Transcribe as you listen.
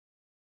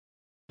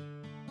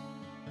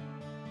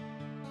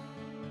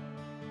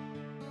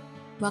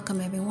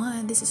Welcome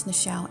everyone, this is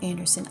Nichelle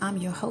Anderson. I'm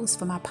your host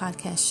for my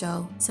podcast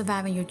show,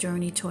 Surviving Your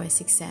Journey Towards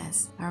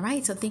Success.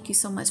 Alright, so thank you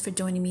so much for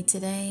joining me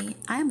today.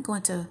 I am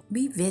going to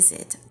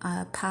revisit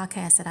a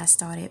podcast that I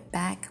started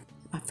back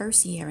my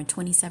first year in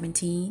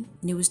 2017,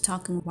 and it was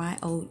talking why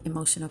old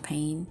emotional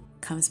pain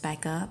comes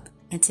back up.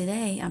 And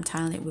today I'm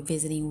titling it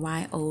Revisiting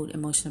Why Old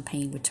Emotional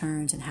Pain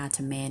Returns and How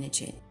to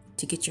Manage It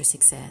to Get Your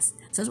Success.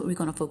 So that's what we're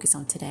going to focus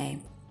on today.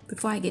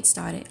 Before I get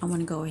started, I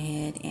want to go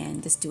ahead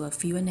and just do a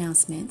few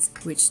announcements,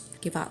 which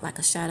give out like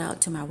a shout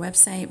out to my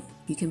website.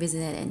 You can visit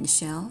that at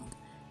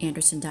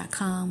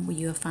NichelleAnderson.com, where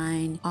you'll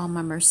find all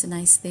my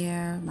merchandise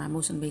there, my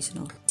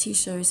motivational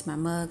t-shirts, my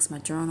mugs, my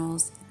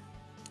journals,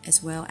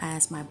 as well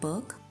as my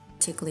book,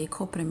 particularly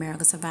Corporate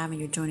America Surviving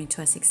Your Journey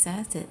to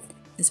Success, that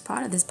is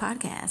part of this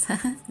podcast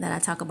that I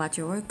talk about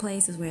your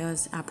workplace as well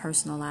as our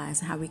personal lives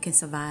and how we can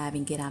survive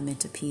and get our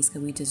mental peace,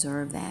 because we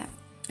deserve that.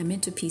 And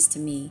mental peace to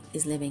me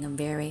is living a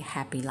very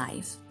happy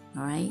life.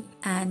 All right.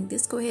 And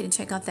just go ahead and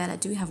check out that. I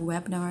do have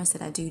webinars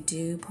that I do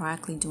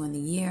periodically during the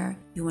year.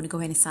 You want to go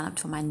ahead and sign up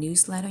for my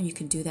newsletter. You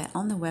can do that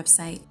on the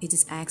website. You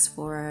just ask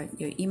for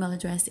your email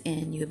address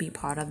and you'll be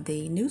part of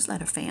the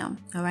newsletter fam.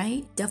 All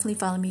right. Definitely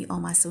follow me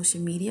on my social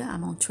media.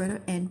 I'm on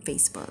Twitter and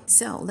Facebook.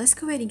 So let's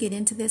go ahead and get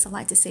into this. I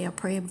like to say a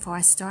prayer before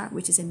I start,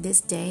 which is in this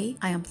day,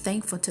 I am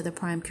thankful to the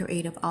prime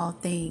creator of all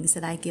things,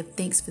 that I give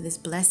thanks for this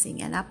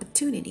blessing and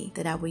opportunity,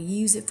 that I will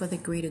use it for the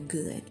greater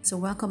good. So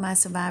welcome my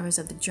survivors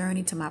of the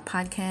journey to my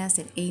podcast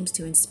that aims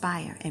to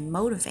inspire and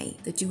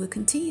motivate, that you will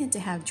continue to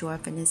have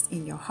joyfulness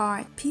in your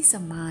heart, peace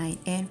of mind,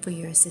 and for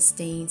your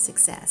sustained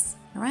success.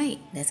 All right,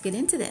 let's get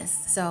into this.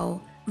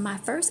 So my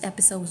first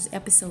episode was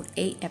episode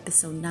 8,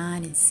 episode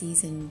 9 in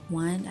season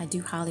 1. I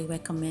do highly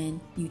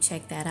recommend you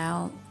check that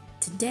out.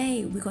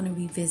 Today, we're going to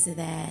revisit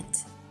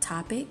that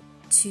topic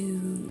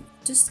to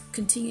just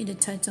continue to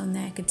touch on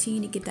that,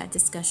 continue to get that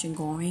discussion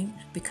going,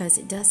 because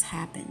it does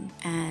happen.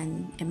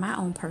 And in my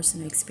own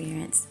personal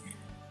experience,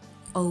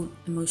 old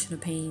emotional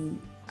pain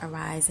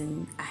arise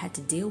and I had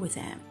to deal with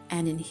that.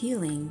 And in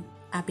healing,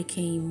 I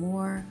became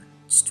more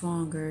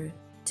stronger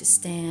to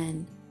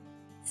stand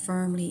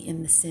firmly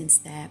in the sense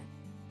that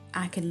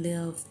I can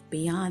live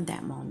beyond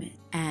that moment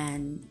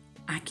and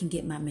I can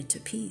get my mental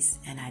peace,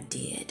 and I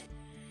did.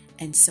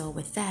 And so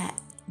with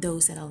that,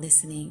 those that are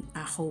listening,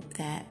 I hope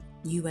that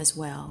you as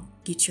well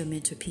get your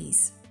mental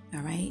peace.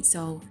 All right.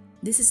 So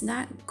this is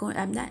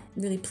I'm not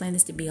really planning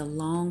this to be a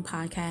long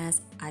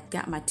podcast. I've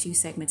got my 2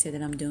 segments here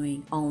that I'm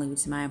doing only, which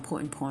is my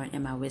important point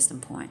and my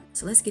wisdom point.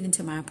 So let's get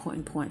into my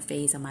important point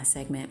phase of my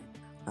segment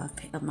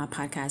of my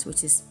podcast,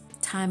 which is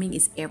timing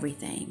is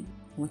everything.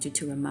 I want you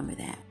to remember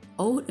that.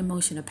 Old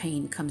emotional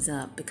pain comes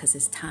up because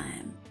it's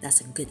time. That's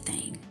a good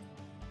thing.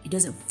 It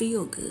doesn't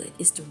feel good.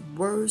 It's the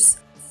worst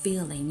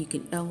feeling you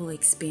can ever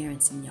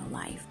experience in your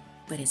life,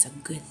 but it's a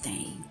good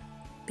thing.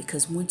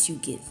 Because once you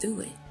get through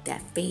it,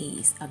 that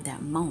phase of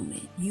that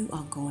moment, you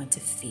are going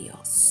to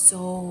feel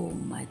so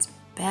much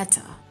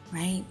better,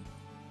 right?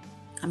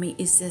 I mean,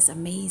 it's just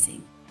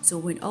amazing. So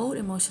when old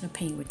emotional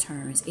pain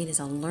returns, it is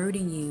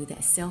alerting you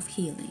that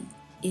self-healing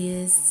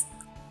is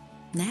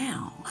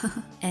now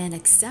and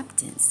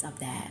acceptance of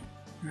that,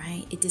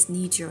 right? It just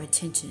needs your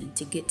attention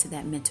to get to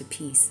that mental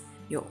peace.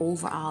 Your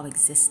overall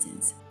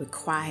existence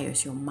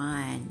requires your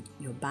mind,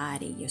 your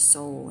body, your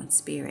soul, and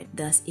spirit.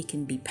 Thus, it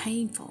can be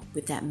painful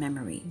with that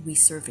memory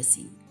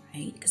resurfacing,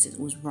 right? Because it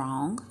was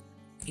wrong,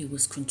 it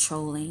was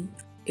controlling,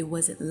 it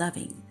wasn't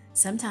loving.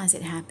 Sometimes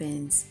it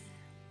happens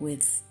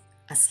with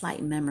a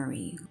slight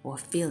memory or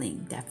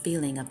feeling, that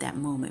feeling of that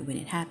moment when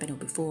it happened or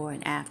before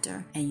and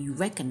after, and you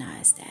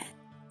recognize that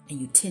and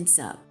you tense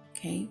up,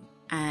 okay?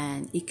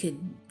 And it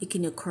can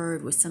occur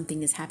with something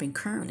that's happening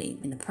currently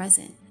in the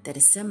present that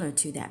is similar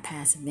to that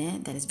past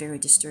event that is very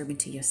disturbing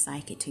to your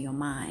psyche, to your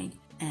mind,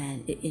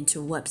 and it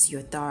interrupts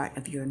your thought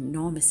of your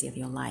normalcy of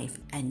your life,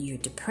 and you're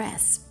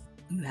depressed,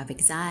 you have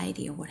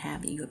anxiety or what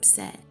have you, you're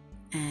upset.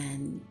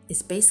 And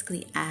it's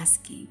basically I'm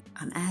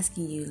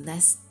asking you,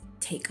 let's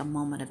take a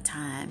moment of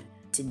time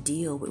to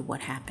deal with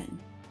what happened,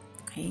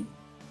 okay?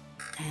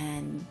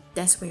 And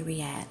that's where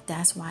we're at.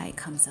 That's why it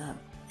comes up.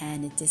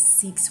 And it just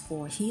seeks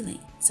for healing.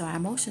 So our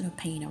emotional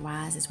pain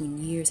arises when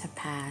years have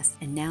passed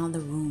and now the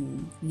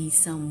room needs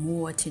some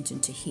more attention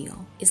to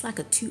heal. It's like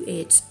a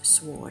two-edged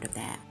sword of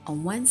that.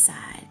 On one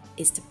side,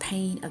 it's the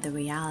pain of the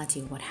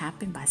reality of what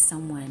happened by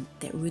someone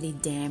that really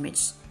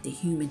damaged the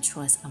human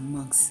trust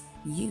amongst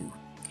you,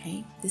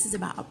 okay? This is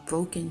about a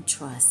broken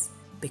trust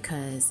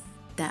because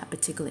that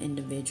particular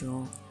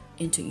individual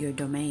entered your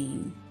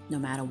domain, no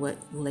matter what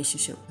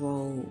relationship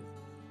role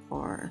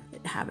or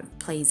how it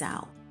plays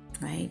out,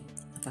 right?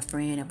 Of a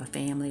friend, of a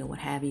family, or what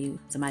have you,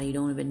 somebody you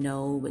don't even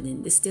know, but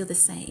then it's still the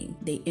same.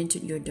 They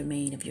entered your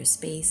domain of your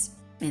space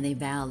and they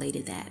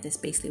violated that. That's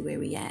basically where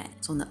we at.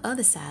 So on the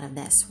other side of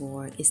that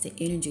sword is the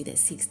energy that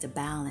seeks to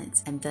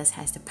balance and thus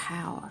has the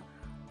power,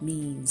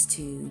 means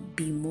to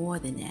be more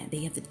than that.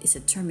 It's a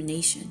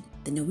determination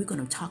that no, we're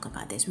going to talk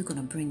about this. We're going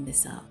to bring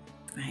this up,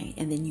 right?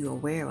 And then you're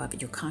aware of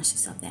it. You're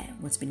conscious of that.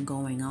 What's been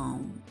going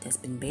on that's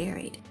been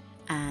buried.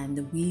 And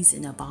the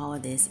reason of all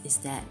of this is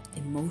that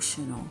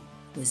emotional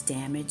was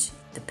damaged.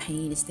 The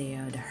pain is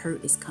there, the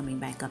hurt is coming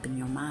back up in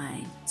your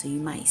mind. So you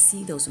might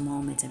see those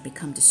moments and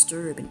become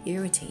disturbed and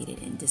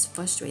irritated and just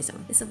frustrated.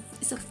 It's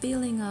a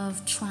feeling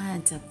of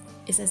trying to,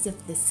 it's as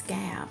if the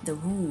scab, the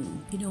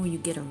wound, when you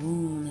get a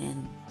wound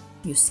and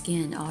your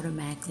skin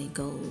automatically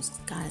goes,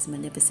 God is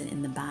magnificent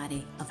in the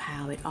body of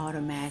how it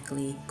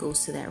automatically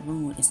goes to that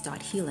wound and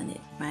start healing it,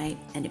 right?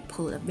 And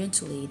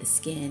eventually the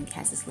skin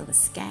has this little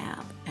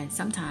scab. And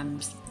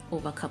sometimes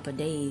over a couple of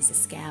days, the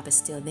scab is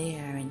still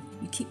there and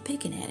you keep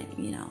picking at it,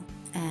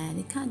 And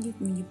it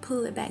when you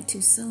pull it back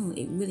too soon,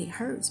 it really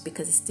hurts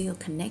because it's still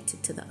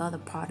connected to the other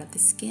part of the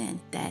skin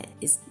that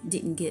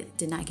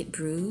did not get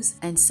bruised.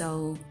 And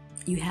so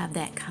you have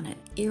that kind of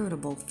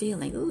irritable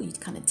feeling. Ooh, you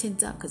kind of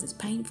tense up because it's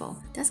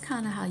painful. That's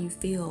kind of how you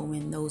feel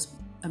when those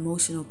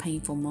emotional,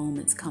 painful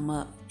moments come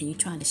up and you're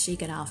trying to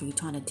shake it off or you're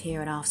trying to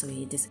tear it off so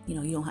you just, you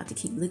don't have to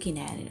keep looking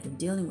at it or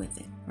dealing with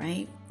it,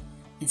 right?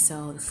 And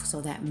so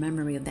that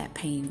memory of that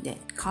pain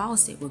that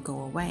caused it will go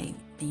away.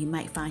 And you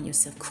might find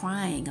yourself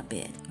crying a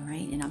bit,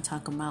 right? And I'm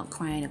talking about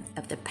crying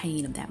of the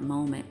pain of that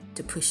moment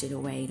to push it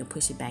away, to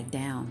push it back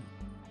down,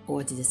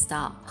 or to just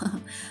stop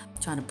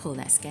trying to pull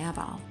that scab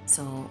off.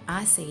 So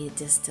I say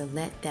just to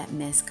let that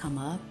mess come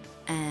up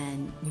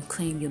and you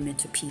claim your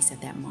mental peace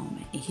at that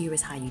moment. And here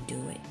is how you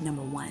do it.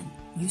 Number one,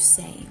 you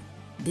say,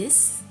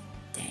 this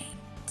day,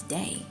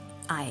 today,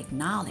 I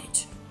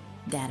acknowledge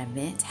that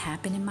event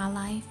happened in my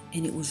life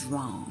and it was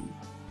wrong.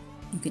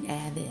 You can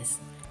add this,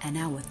 and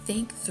I will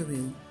think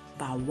through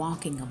by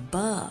walking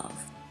above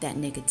that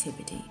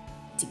negativity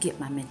to get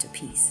my mental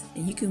peace.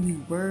 And you can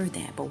reword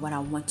that, but what I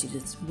want you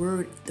to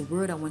the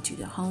word I want you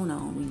to hone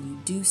on when you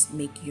do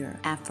make your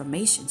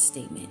affirmation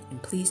statement,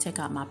 and please check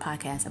out my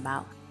podcast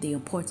about the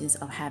importance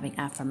of having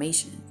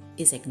affirmation,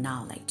 is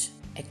acknowledgement.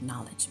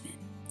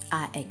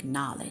 I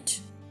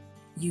acknowledge.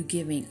 You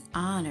giving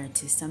honor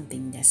to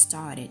something that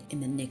started in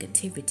the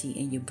negativity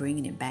and you're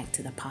bringing it back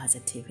to the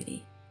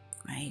positivity,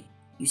 right?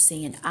 You're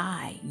saying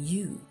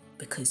you,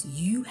 because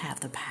you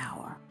have the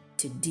power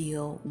to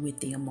deal with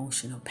the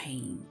emotional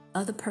pain.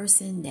 Other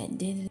person that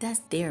did it, that's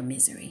their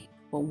misery.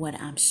 But what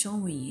I'm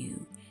showing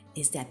you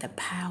is that the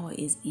power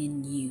is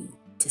in you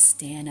to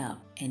stand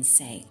up and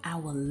say, I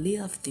will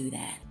live through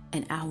that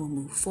and I will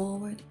move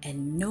forward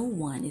and no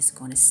one is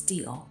going to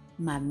steal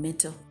my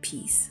mental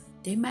peace.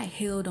 They might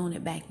held on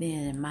it back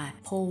then and my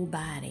whole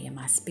body and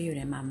my spirit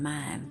and my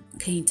mind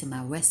came to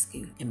my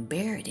rescue and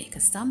buried it,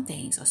 because some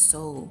things are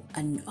so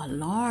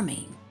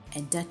alarming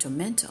and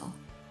detrimental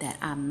that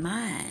our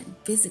mind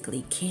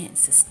physically can't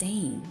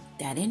sustain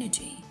that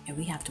energy, and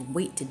we have to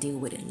wait to deal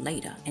with it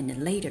later, and the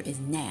later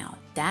is now.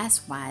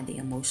 That's why the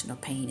emotional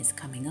pain is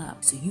coming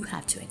up. So you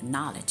have to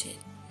acknowledge it.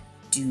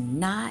 Do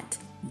not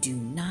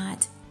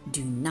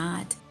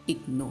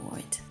ignore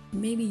it.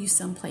 Maybe you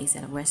someplace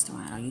at a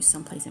restaurant or you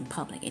someplace in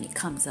public and it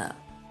comes up.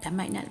 That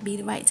might not be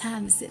the right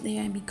time to sit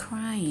there and be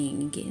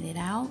crying and getting it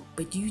out,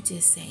 but you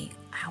just say,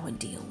 I will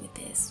deal with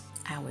this.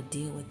 I will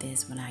deal with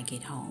this when I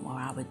get home, or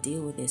I will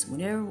deal with this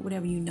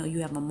whatever you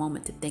have a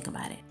moment to think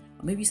about it.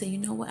 Or maybe you say, you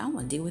know what, I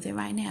want to deal with it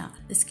right now.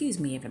 Excuse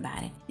me,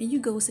 everybody. And you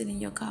go sit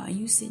in your car and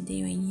you sit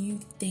there and you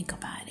think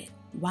about it.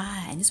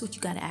 Why? And this is what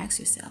you got to ask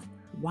yourself.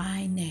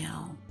 Why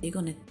now? They're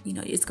going to,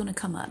 it's going to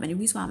come up. And the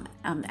reason why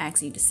I'm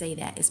asking you to say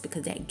that is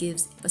because that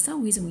gives, for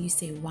some reason, when you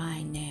say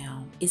why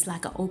now, it's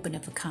like an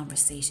opening for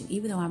conversation.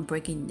 Even though I'm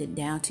breaking it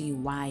down to you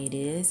why it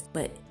is,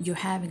 but you're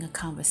having a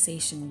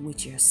conversation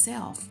with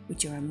yourself,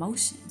 with your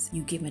emotions.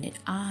 You're giving it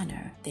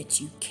honor that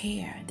you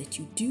care, that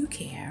you do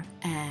care,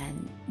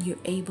 and you're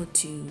able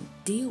to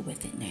deal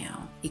with it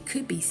now. It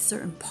could be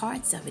certain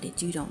parts of it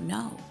that you don't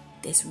know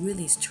that's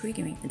really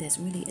triggering, that's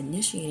really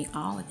initiating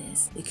all of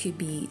this. It could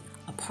be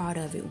a part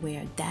of it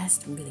where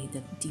that's really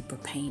the deeper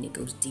pain. It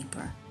goes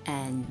deeper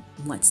and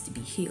wants to be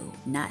healed.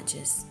 Not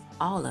just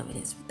all of it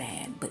is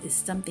bad, but it's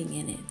something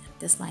in it.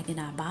 That's like in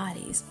our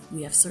bodies,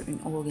 we have certain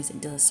organs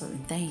that does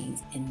certain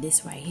things, and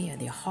this right here,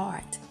 their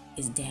heart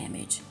is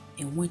damaged.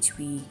 And once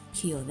we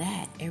heal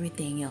that,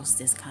 everything else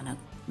just kind of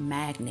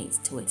magnates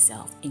to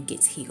itself and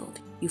gets healed.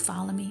 You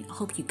follow me? I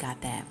hope you got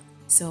that.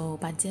 So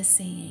by just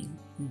saying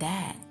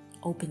that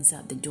opens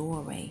up the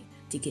doorway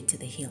to get to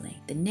the healing.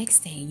 The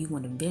next thing you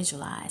want to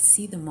visualize,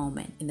 see the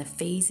moment in the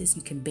phases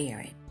you can bear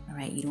it. All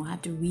right, you don't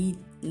have to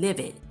relive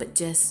it, but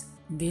just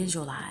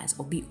visualize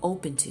or be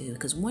open to,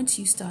 because once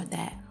you start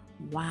that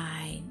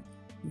why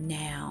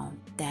now,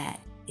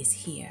 that is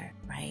here,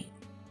 right?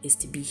 Is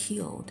to be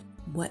healed.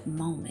 What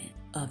moment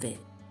of it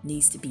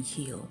needs to be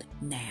healed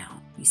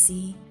now? You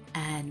see?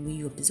 And when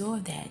you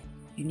absorb that,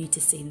 you need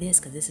to say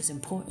this, because this is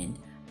important.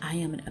 I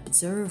am an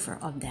observer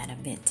of that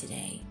event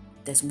today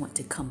that's want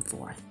to come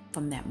forth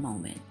from that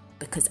moment,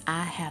 because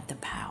I have the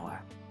power,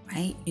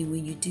 right? And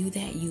when you do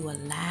that, you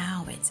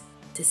allow it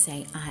to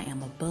say, I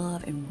am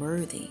above and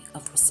worthy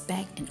of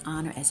respect and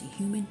honor as a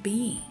human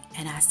being,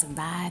 and I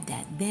survived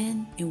that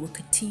then and will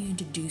continue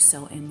to do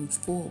so and move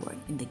forward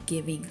in the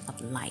giving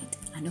of light.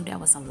 I know that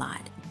was a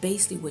lot.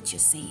 Basically what you're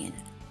saying,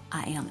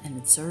 I am an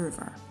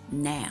observer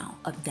now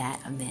of that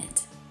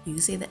event. You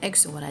can say the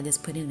extra what I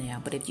just put in there,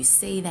 but if you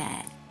say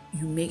that,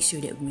 you make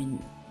sure that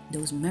when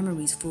those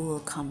memories full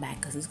come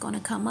back, because it's going to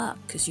come up,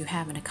 because you're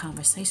having a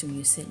conversation. When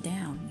you sit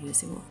down, you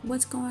say, well,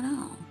 what's going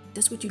on?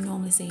 That's what you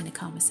normally say in a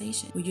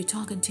conversation, where you're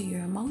talking to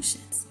your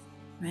emotions,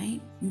 right?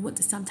 You want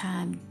to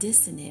sometimes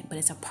dissonate, but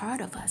it's a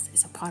part of us.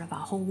 It's a part of our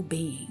whole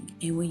being.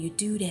 And when you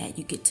do that,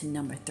 you get to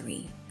number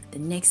 3. The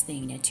next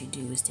thing that you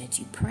do is that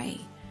you pray.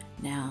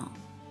 Now,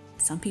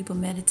 some people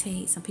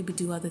meditate, some people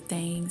do other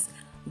things,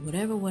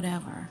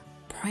 whatever.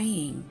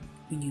 Praying,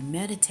 when you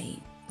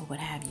meditate or what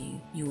have you,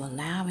 you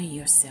allowing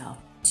yourself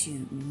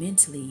to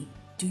mentally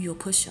do your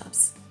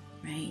push-ups,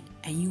 right?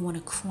 And you want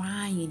to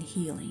cry in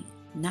healing,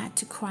 not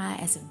to cry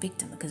as a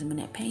victim, because when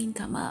that pain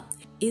come up,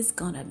 it's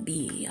gonna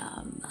be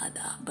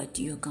mother, but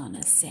you're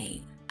gonna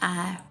say,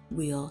 I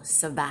will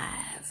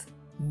survive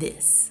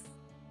this.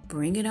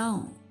 Bring it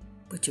on,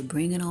 but you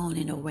bring it on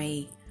in a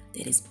way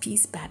that is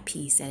piece by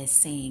piece, that is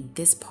saying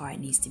this part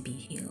needs to be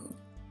healed.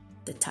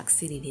 The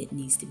toxicity that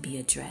needs to be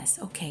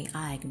addressed. Okay,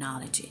 I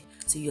acknowledge it.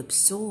 So you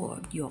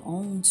absorb your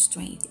own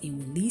strength in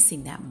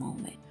releasing that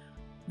moment.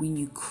 When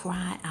you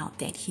cry out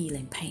that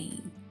healing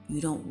pain, you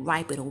don't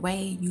wipe it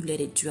away, you let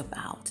it drip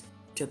out,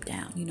 drip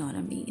down, you know what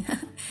I mean?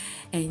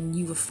 And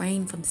you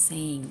refrain from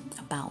saying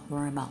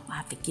worrying about,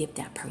 I forgive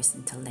that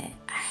person to let.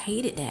 I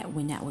hated that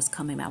when that was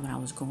coming out when I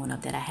was growing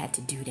up, that I had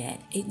to do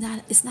that.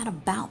 It's not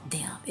about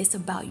them. It's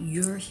about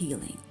your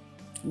healing,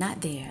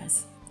 not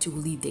theirs, to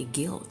relieve their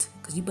guilt.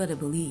 Because you better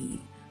believe,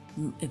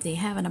 if they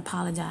haven't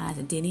apologized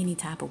and did any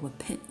type of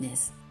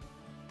repentance,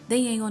 they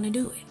ain't going to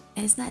do it.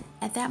 And it's not,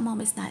 at that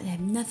moment, it have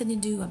nothing to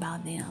do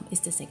about them.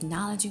 It's just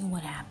acknowledging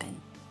what happened.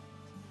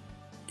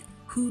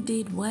 Who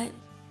did what?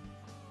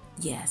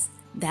 Yes,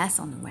 that's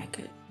on the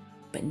record.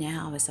 But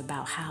now it's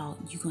about how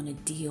you're going to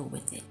deal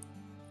with it.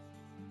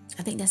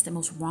 I think that's the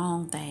most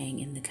wrong thing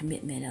in the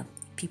commitment of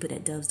people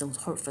that does those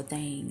hurtful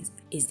things,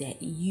 is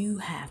that you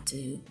have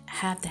to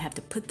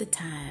put the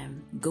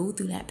time, go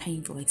through that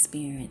painful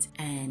experience,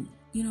 and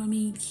you know what I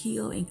mean,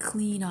 heal and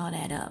clean all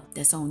that up.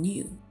 That's on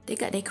you. They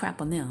got their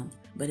crap on them,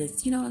 but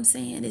it's, you know what I'm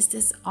saying, it's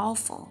just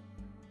awful,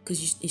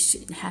 because it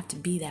shouldn't have to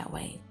be that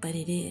way, but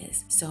it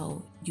is.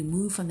 So you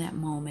move from that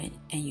moment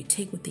and you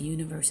take what the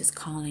universe is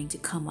calling to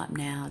come up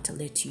now, to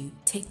let you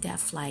take that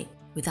flight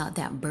without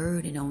that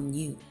burden on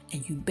you,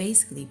 and you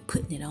basically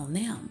putting it on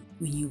them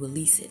when you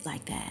release it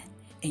like that.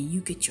 And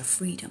you get your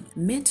freedom.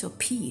 Mental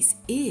peace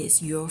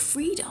is your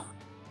freedom.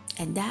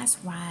 And that's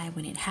why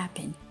when it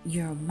happened,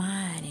 your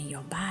mind and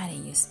your body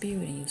and your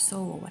spirit and your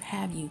soul, what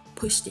have you,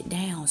 pushed it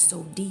down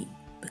so deep,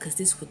 because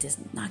this would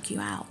just knock you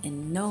out.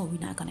 And no, we're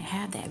not going to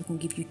have that. We're going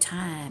to give you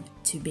time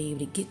to be able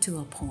to get to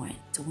a point.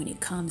 So when it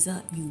comes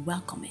up, you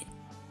welcome it.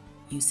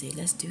 You say,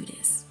 let's do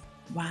this.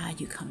 Why are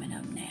you coming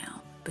up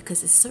now?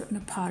 Because it's certain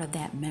part of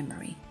that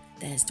memory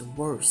that is the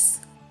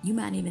worst. You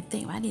might even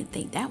think, well, I didn't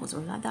think that was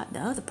worse. I thought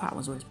the other part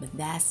was worse, but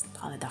that's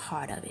probably the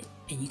heart of it.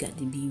 And you got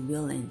to be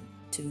willing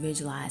to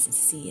visualize and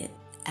see it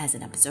as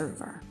an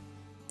observer.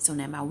 So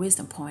now my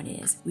wisdom point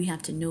is, we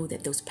have to know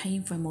that those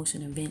painful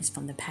emotional events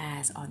from the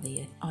past are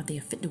the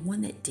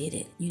one that did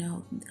it,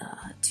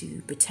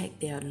 to protect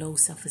their low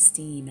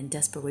self-esteem and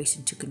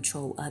desperation to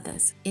control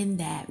others. In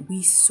that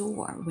we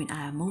soar when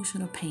our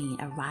emotional pain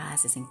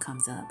arises and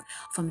comes up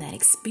from that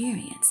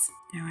experience,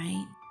 all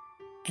right?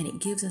 And it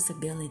gives us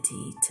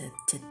ability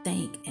to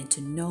think and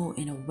to know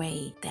in a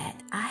way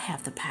that I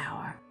have the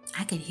power.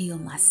 I can heal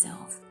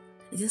myself.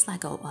 It's just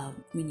like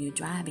when you're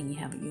driving, you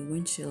have your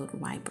windshield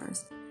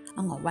wipers.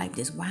 I'm going to wipe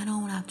this right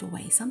on out the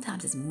way.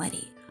 Sometimes it's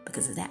muddy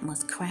because of that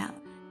much crap.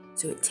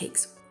 So it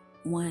takes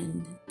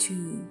 1,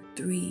 2,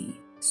 3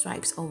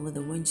 stripes over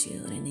the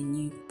windshield, and then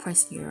you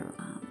press your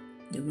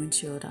the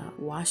windshield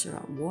washer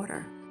or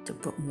water to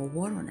put more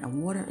water on it.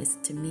 And water is,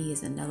 to me,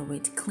 is another way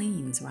to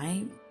cleanse,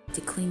 right?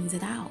 To cleanse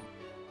it out.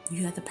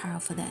 You have the power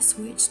for that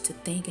switch to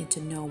think and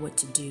to know what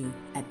to do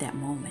at that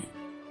moment,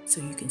 so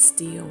you can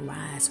still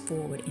rise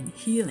forward in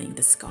healing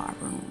the scar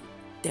wound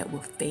that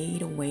will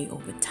fade away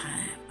over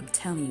time. I'm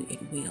telling you,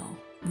 it will.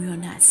 We are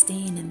not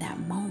staying in that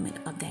moment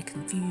of that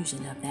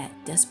confusion, of that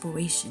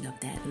desperation, of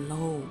that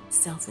low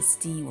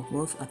self-esteem or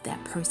worth of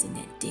that person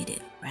that did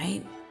it,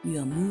 right? We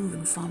are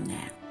moving from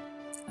that.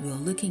 We are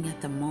looking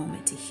at the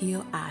moment to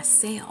heal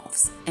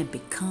ourselves and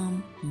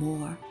become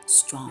more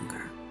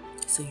stronger.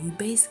 So you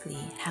basically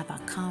have a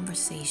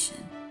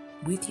conversation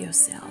with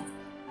yourself.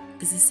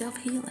 This is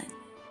self-healing,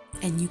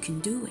 and you can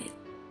do it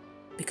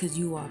because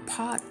you are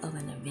part of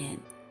an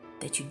event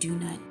that you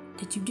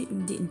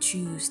didn't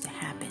choose to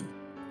happen.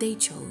 They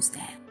chose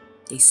that.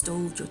 They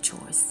stole your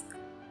choice,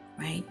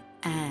 right?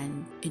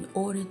 And in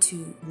order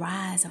to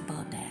rise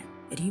above that,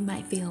 you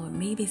might feel, or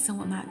maybe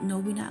someone might, no,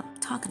 we're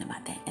not talking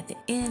about that. At the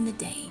end of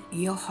the day,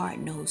 your heart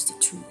knows the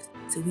truth.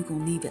 So we're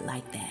going to leave it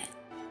like that.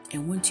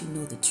 And once you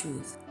know the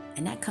truth,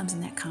 and that comes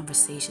in that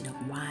conversation of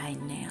why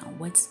now?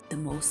 What's the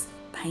most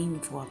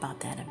painful about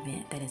that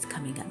event that is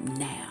coming up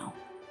now,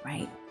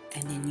 right?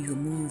 And then you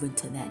move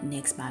into that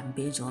next by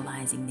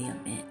visualizing the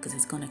event, because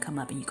it's going to come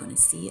up and you're going to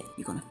see it,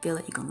 you're going to feel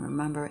it, you're going to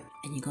remember it,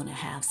 and you're going to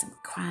have some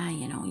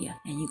crying on you,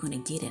 and you're going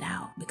to get it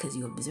out because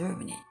you're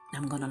observing it.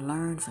 I'm going to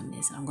learn from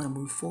this and I'm going to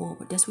move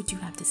forward. That's what you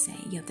have to say.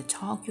 You have to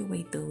talk your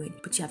way through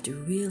it, but you have to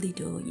really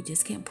do it. You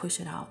just can't push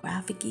it off.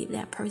 I forgive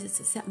that person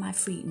to set my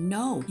free.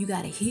 No, you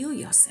got to heal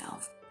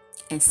yourself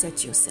and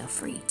set yourself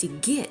free to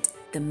get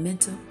the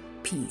mental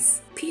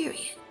peace,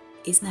 period.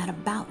 It's not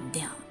about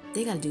them.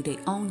 They got to do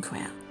their own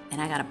crap. And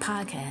I got a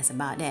podcast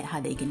about that, how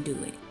they can do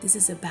it. This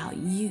is about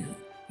you.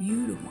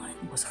 You the one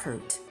who was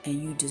hurt,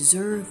 and you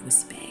deserve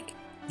respect.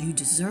 You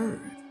deserve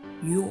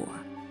your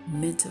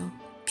mental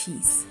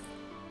peace.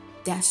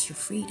 That's your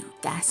freedom.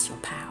 That's your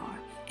power.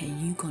 And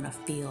you're going to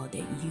feel that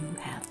you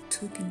have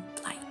taken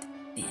flight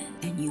then,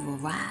 and you will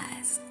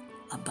rise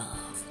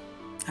above.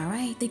 All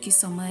right. Thank you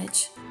so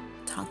much.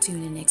 Talk to you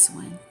in the next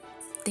one.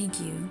 Thank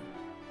you.